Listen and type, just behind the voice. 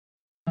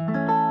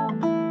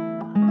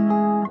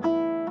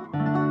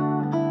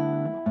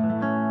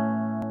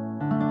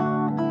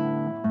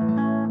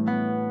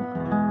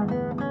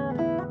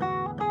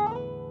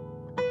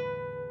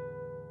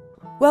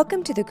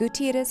Welcome to the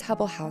Gutierrez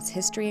Hubbell House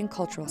History and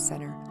Cultural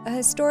Center, a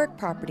historic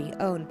property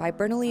owned by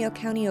Bernalillo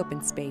County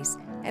Open Space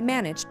and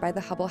managed by the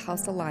Hubbell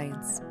House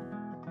Alliance.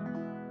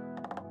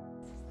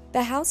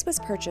 The house was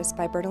purchased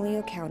by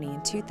Bernalillo County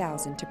in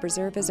 2000 to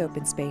preserve as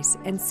open space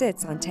and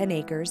sits on 10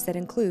 acres that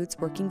includes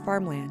working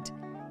farmland.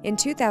 In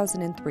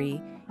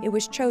 2003, it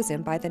was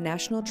chosen by the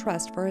National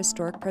Trust for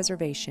Historic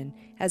Preservation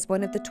as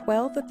one of the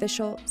 12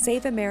 official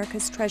Save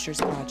America's Treasures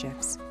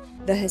projects.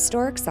 The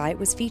historic site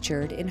was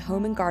featured in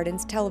Home and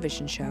Garden's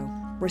television show,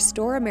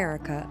 Restore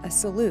America, A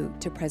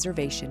Salute to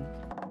Preservation.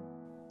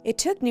 It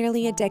took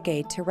nearly a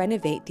decade to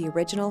renovate the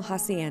original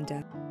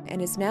hacienda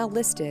and is now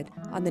listed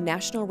on the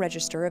National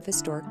Register of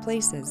Historic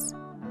Places.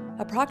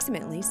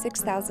 Approximately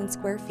 6,000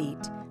 square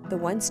feet, the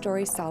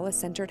one-story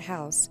sala-centered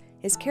house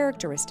is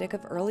characteristic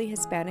of early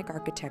Hispanic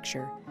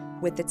architecture,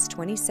 with its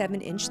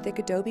 27-inch thick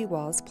adobe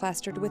walls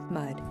plastered with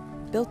mud,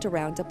 built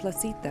around a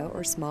placita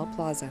or small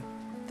plaza.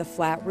 The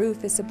flat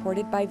roof is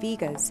supported by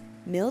vigas,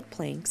 milled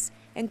planks,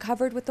 and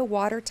covered with a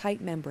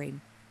watertight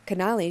membrane.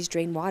 Canales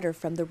drain water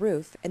from the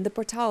roof, and the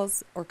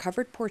portals, or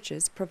covered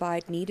porches,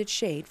 provide needed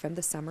shade from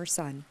the summer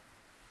sun.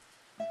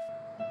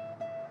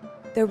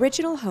 The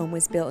original home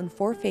was built in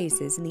 4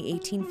 phases in the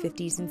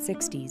 1850s and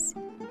 60s.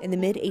 In the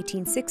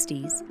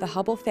mid-1860s, the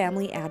Hubbell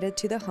family added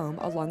to the home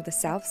along the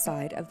south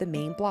side of the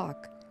main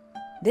block.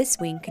 This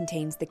wing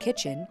contains the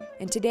kitchen,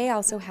 and today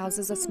also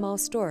houses a small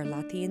store,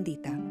 La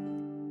Tiendita.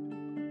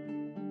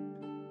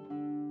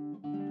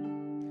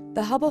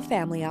 The Hubbell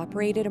family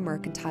operated a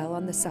mercantile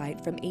on the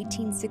site from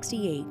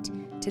 1868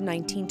 to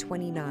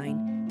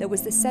 1929 that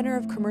was the center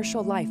of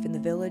commercial life in the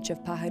village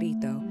of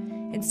Pajarito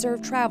and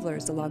served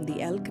travelers along the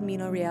El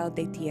Camino Real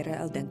de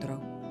Tierra Adentro.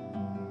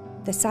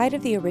 The site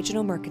of the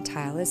original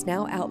mercantile is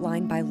now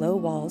outlined by low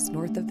walls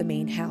north of the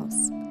main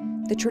house.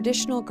 The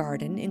traditional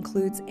garden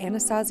includes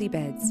anasazi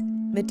beds,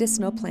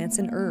 medicinal plants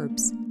and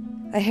herbs.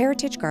 A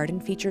heritage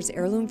garden features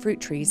heirloom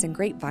fruit trees and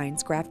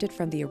grapevines grafted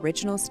from the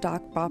original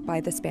stock bought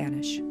by the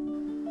Spanish.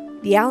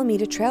 The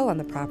Alameda Trail on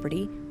the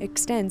property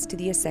extends to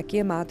the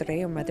Acequia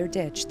Madre or Mother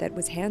Ditch that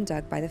was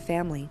hand-dug by the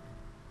family.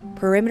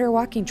 Perimeter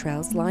walking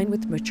trails lined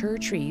with mature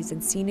trees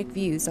and scenic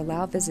views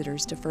allow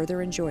visitors to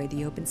further enjoy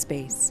the open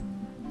space.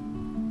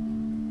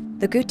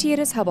 The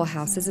Gutierrez Hubbell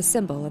House is a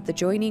symbol of the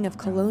joining of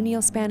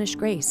colonial Spanish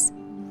grace,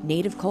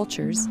 native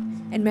cultures,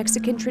 and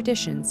Mexican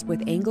traditions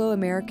with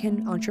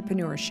Anglo-American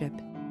entrepreneurship.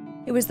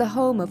 It was the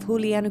home of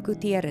Juliana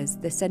Gutierrez,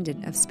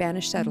 descendant of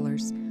Spanish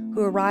settlers,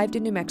 who arrived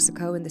in New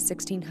Mexico in the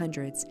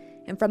 1600s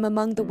and from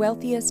among the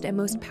wealthiest and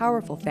most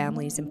powerful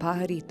families in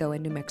Pajarito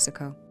and New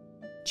Mexico.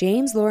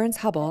 James Lawrence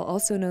Hubbell,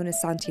 also known as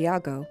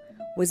Santiago,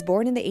 was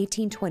born in the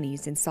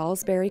 1820s in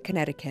Salisbury,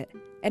 Connecticut,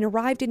 and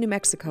arrived in New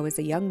Mexico as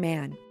a young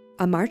man.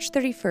 On March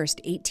 31,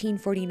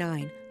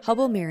 1849,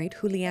 Hubbell married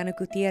Juliana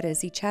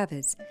Gutierrez y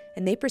Chavez,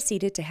 and they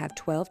proceeded to have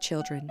 12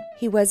 children.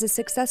 He was a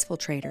successful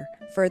trader,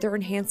 further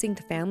enhancing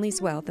the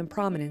family's wealth and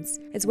prominence,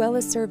 as well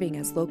as serving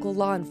as local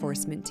law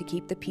enforcement to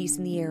keep the peace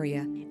in the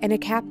area, and a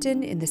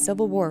captain in the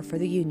Civil War for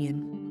the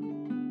Union.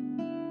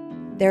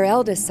 Their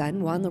eldest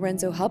son, Juan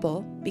Lorenzo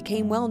Hubbell,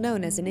 became well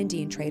known as an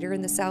Indian trader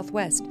in the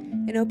Southwest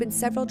and opened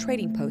several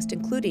trading posts,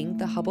 including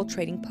the Hubbell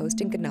Trading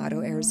Post in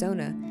Ganado,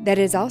 Arizona, that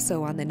is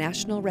also on the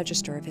National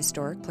Register of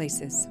Historic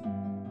Places.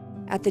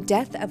 At the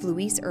death of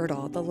Luis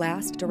Erdahl, the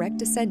last direct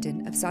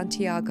descendant of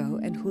Santiago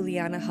and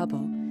Juliana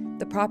Hubbell,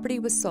 the property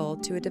was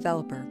sold to a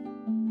developer.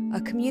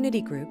 A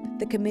community group,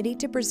 the Committee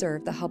to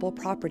Preserve the Hubbell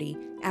Property,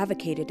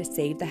 advocated to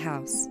save the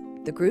house.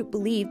 The group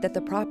believed that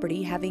the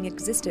property, having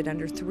existed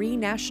under 3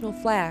 national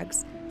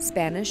flags,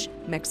 Spanish,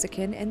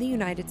 Mexican, and the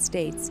United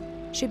States,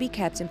 should be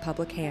kept in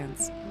public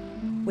hands.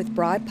 With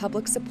broad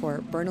public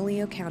support,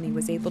 Bernalillo County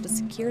was able to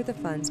secure the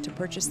funds to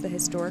purchase the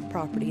historic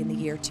property in the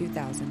year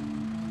 2000.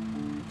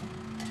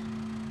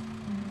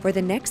 For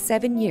the next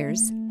 7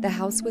 years, the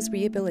house was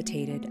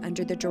rehabilitated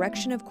under the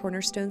direction of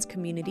Cornerstone's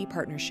Community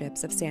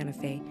Partnerships of Santa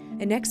Fe,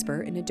 an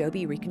expert in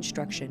adobe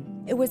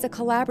reconstruction. It was a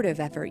collaborative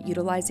effort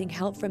utilizing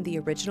help from the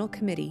original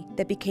committee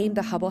that became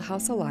the Hubbell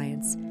House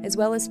Alliance, as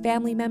well as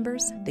family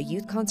members, the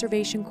Youth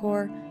Conservation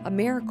Corps,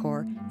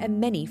 AmeriCorps, and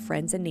many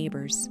friends and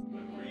neighbors.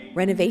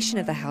 Renovation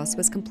of the house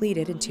was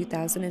completed in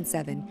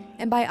 2007,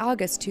 and by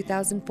August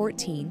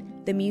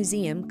 2014, the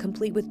museum,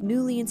 complete with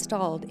newly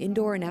installed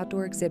indoor and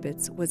outdoor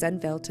exhibits, was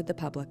unveiled to the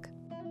public.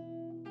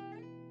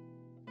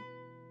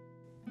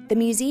 The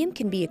museum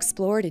can be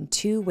explored in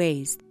 2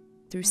 ways,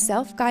 through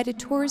self-guided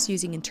tours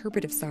using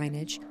interpretive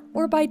signage,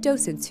 or by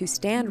docents who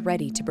stand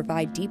ready to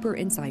provide deeper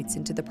insights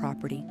into the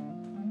property.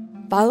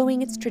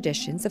 Following its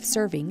traditions of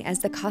serving as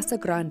the Casa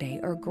Grande,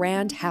 or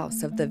Grand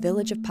House of the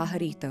village of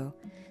Pajarito,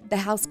 the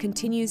house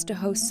continues to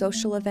host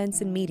social events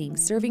and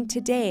meetings, serving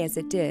today as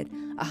it did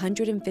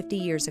 150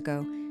 years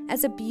ago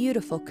as a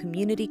beautiful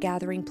community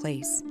gathering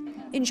place.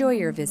 Enjoy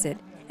your visit,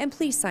 and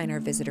please sign our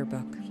visitor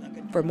book.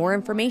 For more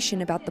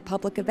information about the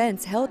public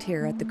events held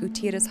here at the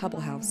Gutierrez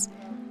Hubbell House,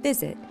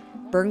 visit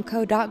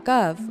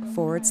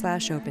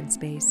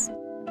bernco.gov/openspace.